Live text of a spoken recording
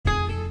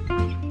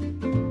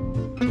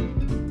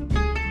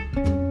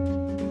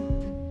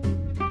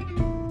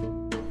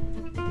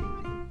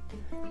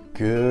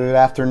Good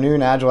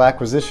afternoon, Agile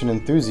Acquisition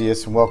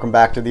enthusiasts, and welcome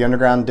back to the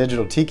Underground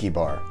Digital Tiki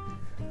Bar.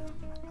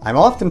 I'm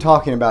often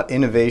talking about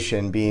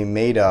innovation being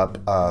made up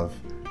of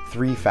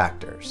three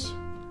factors.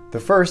 The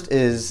first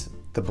is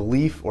the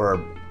belief or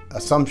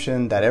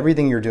assumption that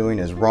everything you're doing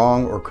is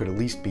wrong or could at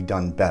least be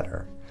done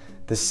better.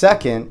 The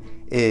second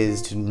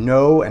is to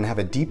know and have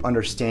a deep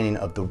understanding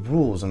of the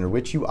rules under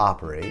which you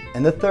operate.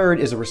 And the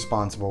third is a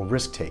responsible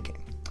risk-taking.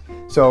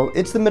 So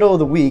it's the middle of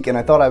the week, and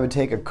I thought I would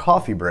take a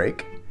coffee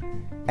break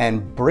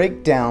and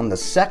break down the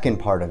second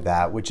part of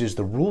that, which is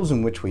the rules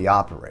in which we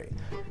operate.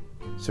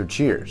 So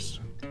cheers.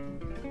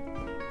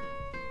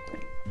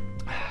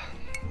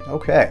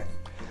 Okay.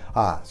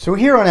 So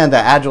here on the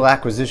Agile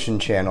Acquisition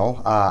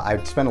channel,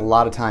 I've spent a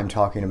lot of time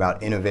talking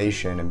about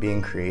innovation and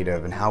being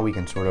creative and how we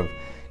can sort of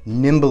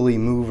nimbly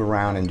move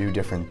around and do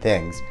different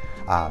things.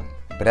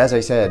 But as I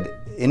said,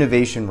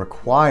 innovation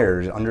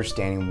requires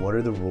understanding what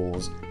are the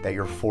rules that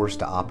you're forced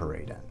to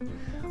operate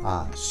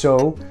in.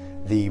 So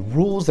the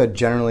rules that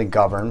generally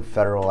govern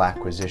federal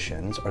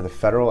acquisitions are the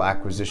Federal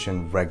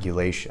Acquisition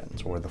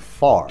Regulations, or the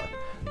FAR.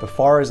 The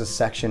FAR is a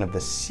section of the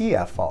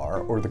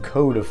CFR, or the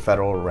Code of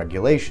Federal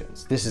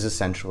Regulations. This is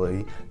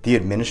essentially the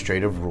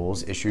administrative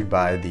rules issued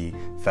by the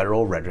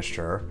Federal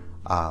Register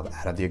out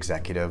of the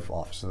Executive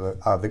Office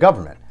of the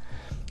government.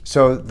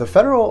 So the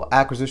Federal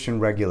Acquisition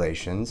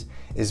Regulations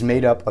is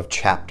made up of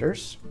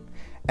chapters,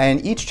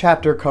 and each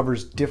chapter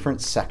covers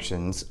different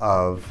sections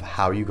of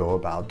how you go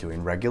about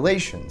doing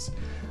regulations.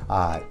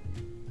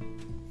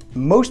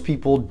 Most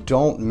people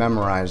don't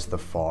memorize the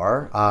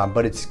FAR,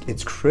 but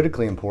it's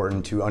critically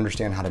important to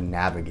understand how to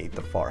navigate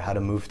the FAR, how to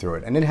move through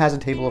it. And it has a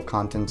table of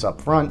contents up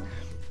front.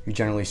 You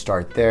generally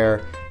start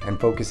there and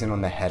focus in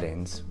on the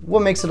headings.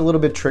 What makes it a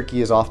little bit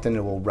tricky is often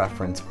it will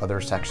reference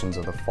other sections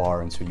of the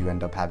FAR, and so you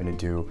end up having to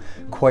do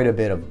quite a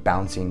bit of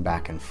bouncing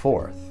back and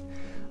forth.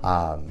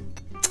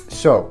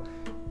 So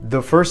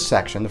the first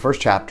section, the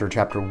first chapter,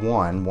 chapter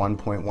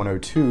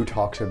 1.102,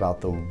 talks about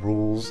the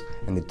rules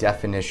and the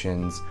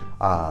definitions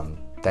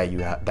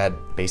that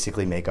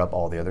basically make up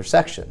all the other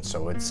sections.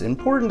 So it's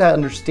important to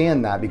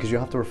understand that because you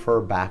have to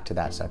refer back to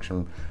that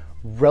section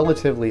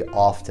relatively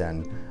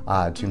often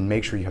to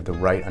make sure you have the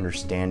right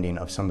understanding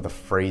of some of the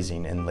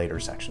phrasing in later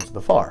sections of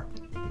the FAR.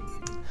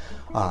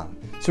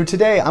 So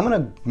today I'm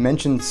going to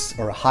mention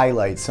or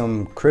highlight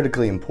some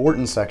critically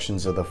important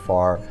sections of the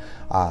FAR.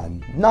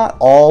 Not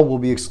all will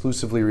be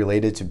exclusively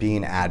related to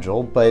being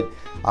agile, but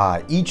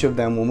each of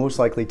them will most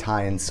likely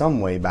tie in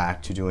some way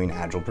back to doing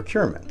agile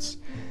procurements.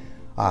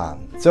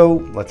 So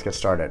let's get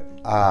started.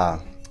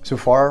 So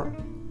FAR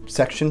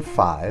Section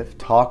 5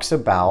 talks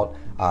about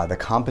the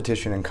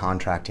Competition and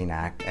Contracting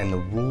Act and the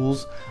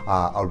rules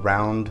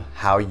around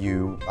how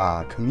you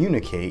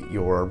communicate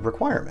your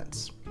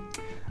requirements.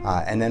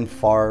 And then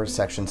FAR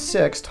Section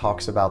 6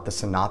 talks about the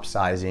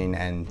synopsizing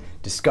and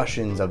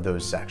discussions of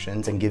those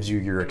sections and gives you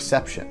your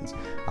exceptions.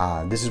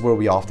 This is where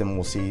we often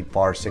will see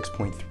FAR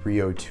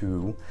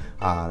 6.302,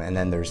 and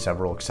then there's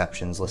several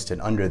exceptions listed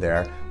under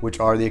there, which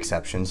are the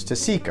exceptions to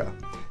SECA.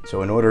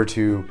 So in order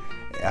to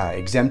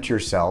exempt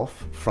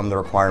yourself from the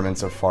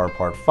requirements of FAR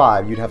Part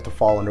 5, you'd have to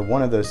fall under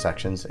one of those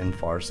sections in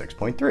FAR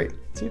 6.3.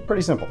 See,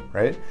 pretty simple,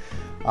 right?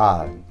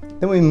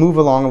 Then we move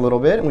along a little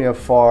bit and we have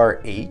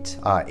FAR 8.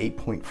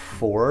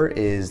 8.4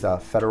 is the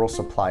Federal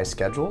Supply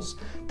Schedules.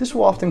 This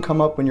will often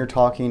come up when you're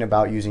talking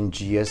about using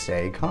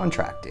GSA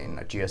contracting,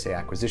 GSA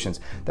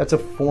acquisitions. That's a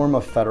form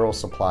of Federal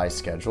Supply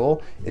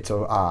Schedule.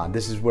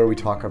 This is where we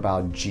talk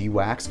about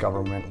GWACs,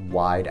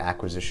 government-wide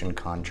acquisition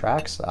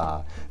contracts,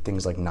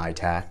 things like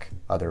NITAC,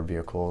 other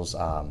vehicles,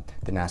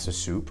 the NASA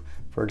SEWP,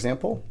 for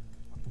example.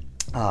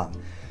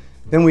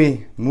 Then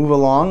we move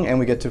along and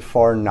we get to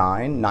FAR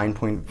 9.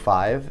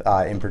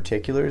 9.5 in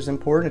particular is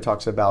important. It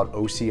talks about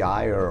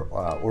OCI, or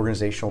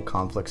organizational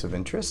conflicts of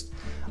interest.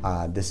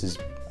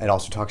 It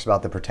also talks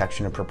about the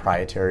protection of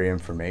proprietary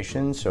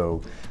information,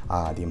 so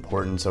the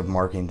importance of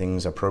marking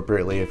things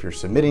appropriately if you're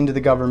submitting to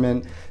the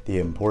government, the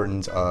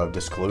importance of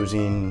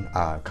disclosing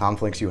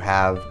conflicts you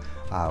have,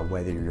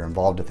 whether you're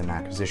involved with an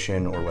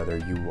acquisition or whether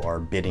you are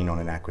bidding on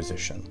an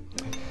acquisition.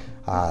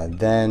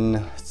 Then,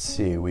 let's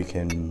see, we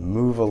can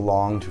move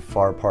along to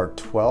FAR Part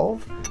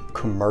 12,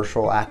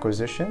 Commercial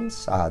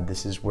Acquisitions.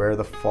 This is where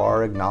the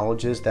FAR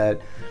acknowledges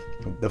that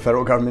the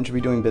federal government should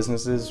be doing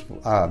business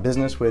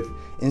with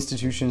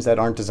institutions that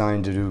aren't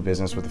designed to do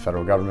business with the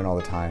federal government all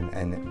the time,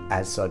 and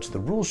as such the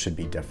rules should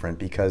be different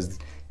because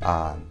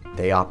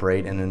they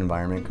operate in an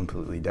environment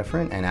completely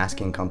different, and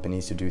asking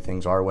companies to do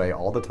things our way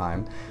all the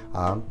time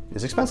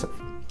is expensive.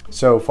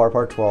 So FAR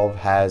Part 12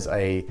 has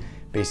a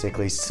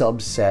basically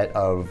subset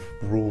of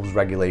rules,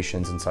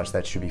 regulations, and such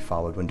that should be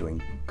followed when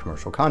doing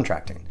commercial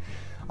contracting.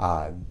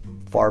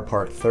 FAR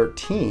Part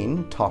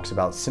 13 talks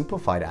about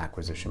simplified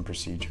acquisition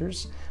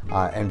procedures,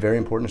 and very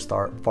important to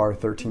start FAR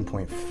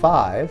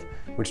 13.5,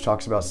 which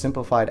talks about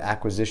simplified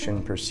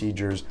acquisition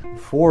procedures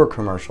for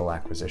commercial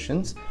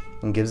acquisitions,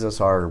 and gives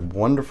us our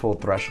wonderful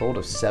threshold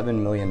of $7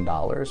 million,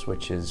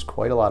 which is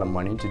quite a lot of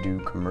money to do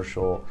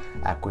commercial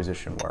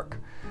acquisition work.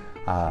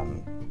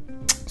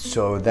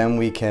 So then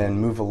we can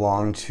move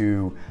along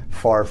to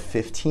FAR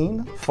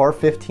 15. FAR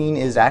 15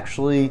 is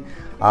actually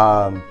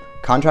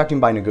contracting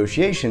by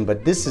negotiation,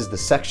 but this is the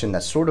section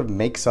that sort of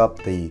makes up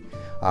the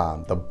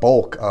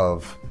bulk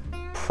of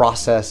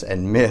process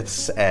and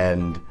myths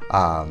and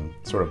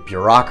sort of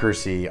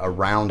bureaucracy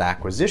around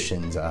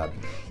acquisitions.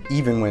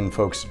 Even when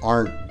folks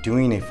aren't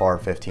doing a FAR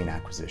 15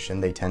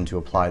 acquisition, they tend to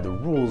apply the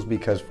rules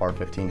because FAR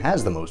 15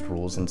 has the most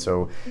rules, and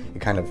so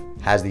it kind of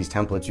has these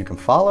templates you can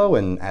follow,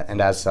 and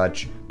as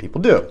such, people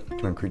do.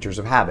 We're creatures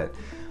of habit.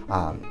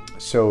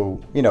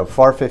 So, you know,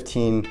 FAR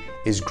 15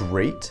 is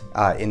great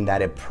in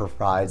that it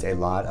provides a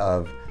lot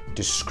of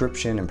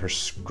description and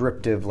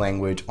prescriptive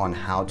language on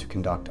how to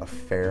conduct a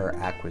fair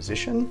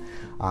acquisition,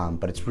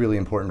 but it's really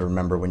important to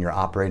remember when you're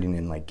operating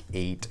in like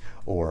 8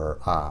 or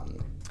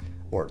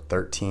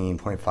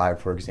 13.5,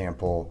 for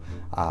example,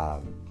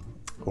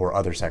 or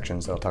other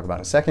sections that I'll talk about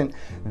in a second,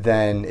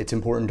 then it's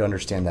important to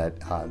understand that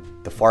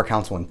the FAR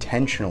Council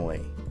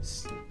intentionally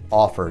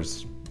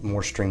offers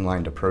more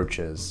streamlined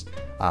approaches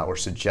or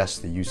suggests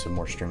the use of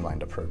more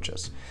streamlined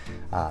approaches.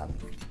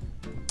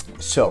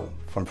 So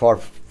from FAR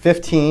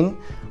 15,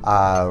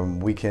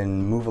 we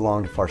can move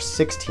along to FAR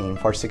 16.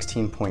 FAR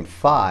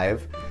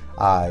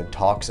 16.5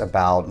 talks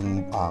about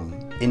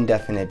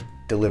indefinite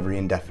delivery,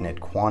 indefinite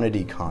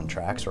quantity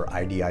contracts, or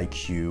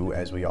IDIQ,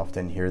 as we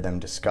often hear them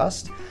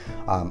discussed.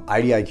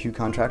 IDIQ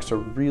contracts are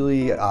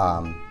really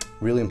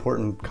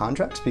important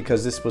contracts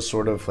because this was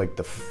sort of like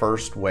the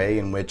first way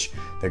in which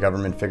the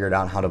government figured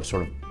out how to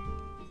sort of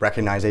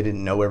recognize they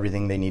didn't know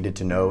everything they needed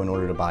to know in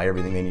order to buy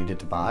everything they needed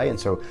to buy, and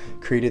so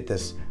created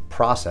this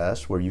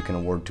process where you can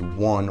award to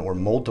one or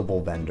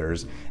multiple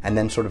vendors and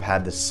then sort of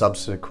have the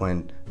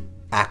subsequent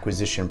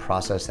acquisition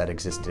process that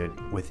existed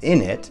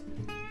within it,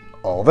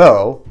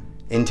 although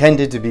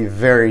intended to be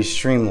very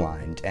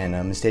streamlined. And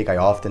a mistake I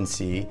often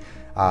see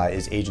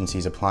is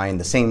agencies applying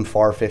the same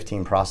FAR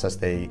 15 process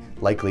they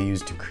likely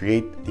used to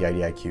create the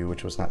IDIQ,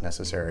 which was not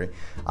necessary,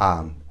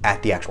 at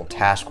the actual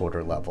task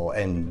order level,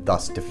 and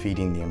thus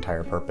defeating the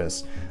entire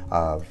purpose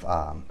of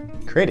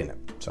creating it.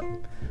 So,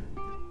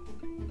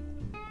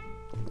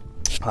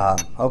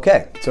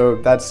 okay, so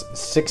that's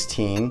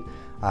 16.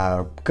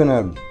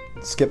 Gonna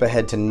skip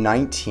ahead to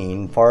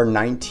 19. FAR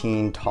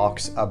 19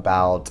 talks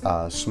about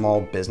small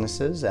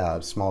businesses,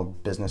 small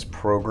business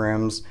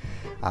programs.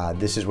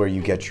 This is where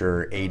you get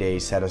your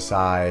 8A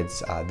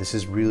set-asides. This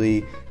is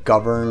really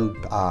governed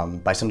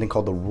by something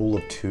called the Rule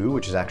of Two,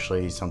 which is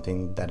actually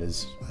something that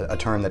is a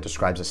term that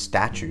describes a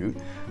statute.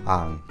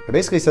 It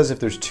basically says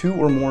if there's 2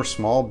 or more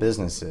small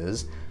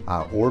businesses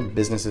or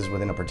businesses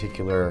within a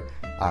particular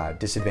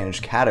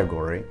disadvantaged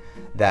category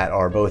that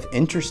are both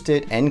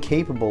interested and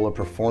capable of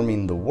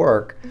performing the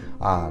work,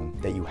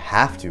 that you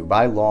have to,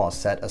 by law,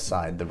 set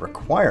aside the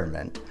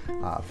requirement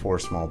for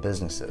small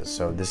businesses.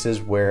 So this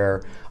is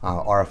where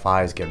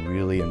RFIs get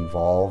really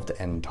involved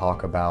and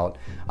talk about,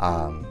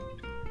 I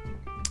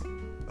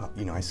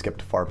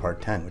skipped FAR Part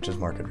 10, which is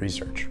market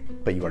research,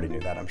 but you already knew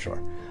that, I'm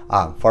sure.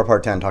 FAR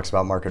Part 10 talks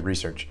about market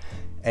research.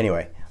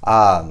 Anyway,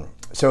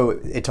 so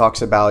it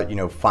talks about,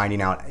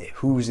 finding out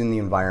who's in the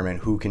environment,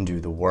 who can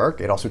do the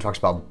work. It also talks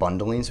about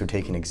bundling, so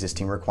taking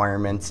existing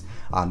requirements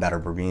that are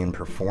being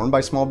performed by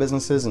small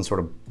businesses and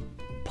sort of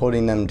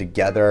putting them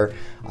together.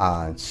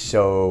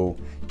 So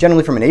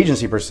generally from an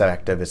agency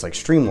perspective, it's like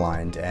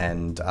streamlined,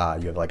 and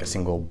you have like a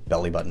single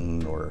belly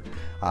button or,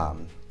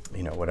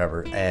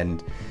 whatever.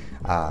 And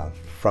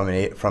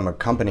from a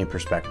company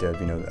perspective,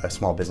 a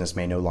small business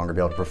may no longer be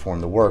able to perform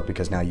the work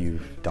because now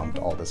you've dumped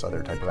all this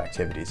other type of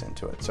activities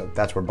into it. So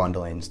that's where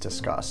bundling is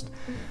discussed.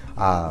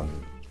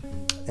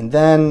 And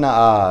then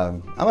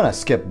I'm gonna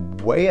skip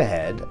way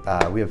ahead.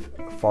 We have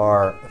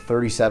FAR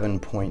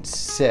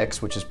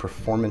 37.6, which is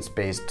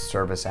performance-based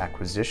service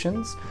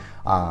acquisitions.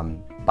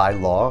 By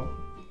law,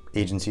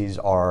 agencies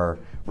are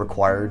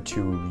required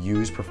to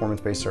use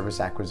performance-based service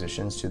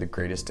acquisitions to the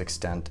greatest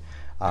extent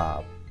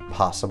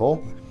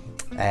possible.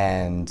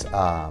 And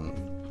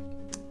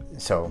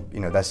so,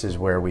 this is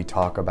where we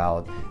talk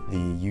about the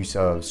use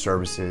of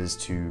services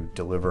to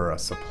deliver a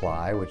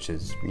supply, which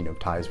is,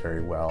 ties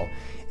very well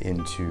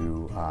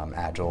into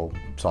agile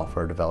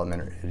software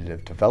development or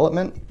iterative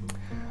development.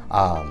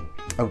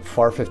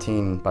 FAR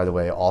 15, by the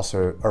way,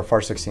 or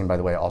FAR 16, by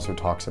the way, also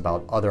talks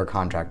about other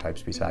contract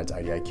types besides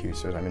IDIQ.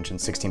 So as I mentioned,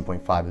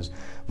 16.5 is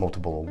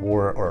multiple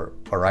award or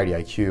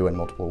IDIQ and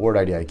multiple award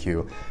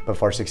IDIQ, but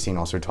FAR 16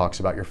 also talks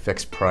about your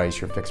fixed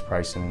price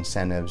and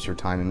incentives, your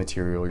time and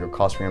material, your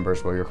cost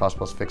reimbursable, your cost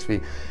plus fixed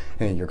fee,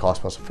 and your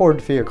cost plus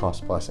afford fee, your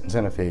cost plus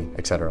incentive fee,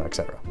 et cetera, et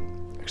cetera,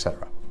 et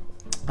cetera.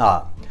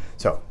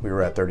 So we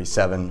were at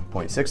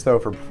 37.6 though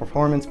for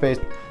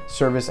performance-based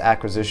service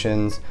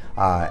acquisitions,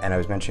 and I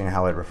was mentioning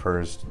how it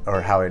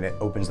how it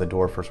opens the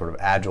door for sort of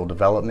agile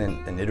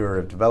development and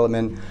iterative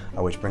development,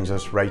 which brings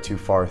us right to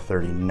FAR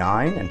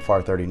 39, and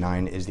FAR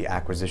 39 is the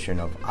acquisition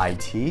of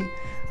IT,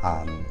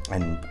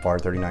 and FAR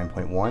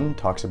 39.1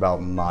 talks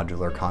about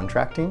modular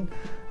contracting,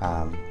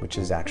 which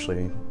is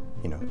actually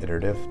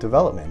iterative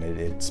development.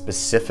 It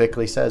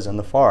specifically says in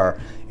the FAR,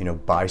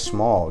 buy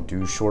small,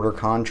 do shorter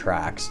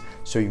contracts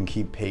so you can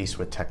keep pace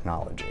with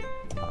technology.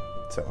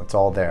 So it's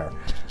all there.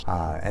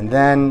 And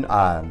then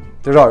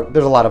there's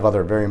a lot of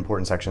other very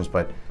important sections,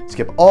 but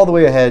skip all the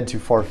way ahead to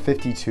FAR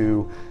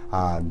 52.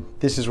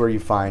 This is where you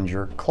find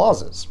your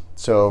clauses.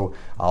 So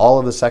all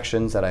of the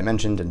sections that I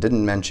mentioned and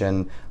didn't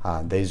mention,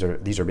 these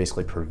are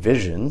basically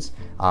provisions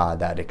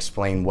that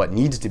explain what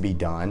needs to be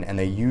done, and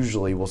they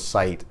usually will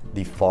cite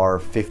the FAR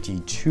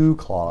 52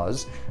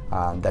 clause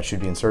that should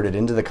be inserted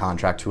into the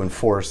contract to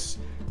enforce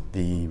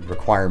the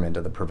requirement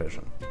of the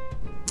provision.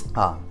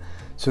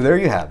 So there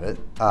you have it.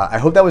 I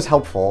hope that was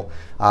helpful.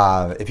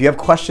 If you have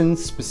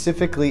questions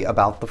specifically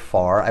about the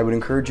FAR, I would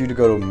encourage you to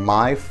go to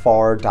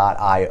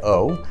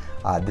myfar.io.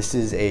 This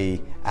is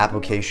a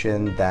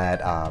application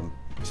that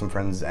some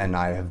friends and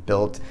I have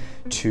built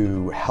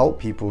to help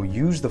people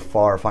use the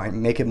FAR,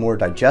 make it more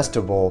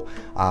digestible.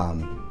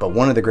 But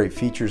one of the great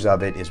features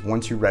of it is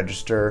once you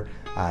register,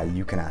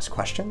 you can ask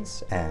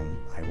questions and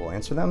I will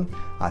answer them.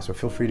 So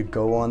feel free to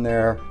go on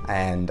there,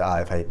 and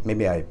if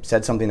maybe I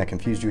said something that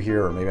confused you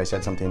here, or maybe I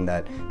said something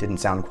that didn't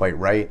sound quite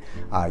right,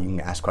 you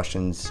can ask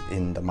questions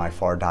in the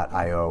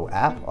myfar.io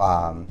app.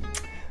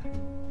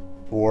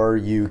 Or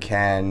you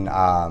can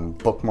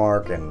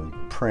bookmark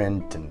and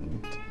print,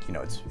 and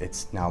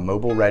it's now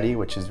mobile ready,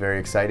 which is very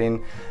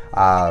exciting.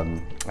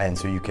 And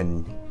so you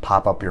can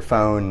pop up your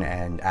phone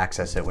and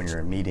access it when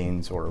you're in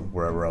meetings or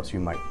wherever else you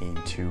might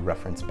need to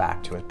reference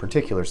back to a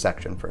particular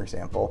section, for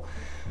example.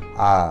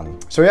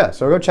 So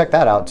go check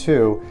that out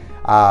too.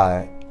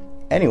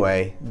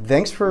 Anyway,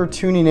 thanks for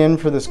tuning in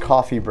for this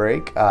coffee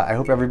break. I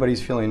hope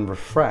everybody's feeling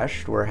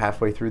refreshed. We're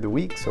halfway through the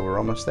week, so we're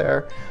almost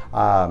there.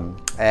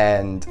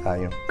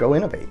 Go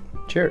innovate.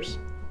 Cheers.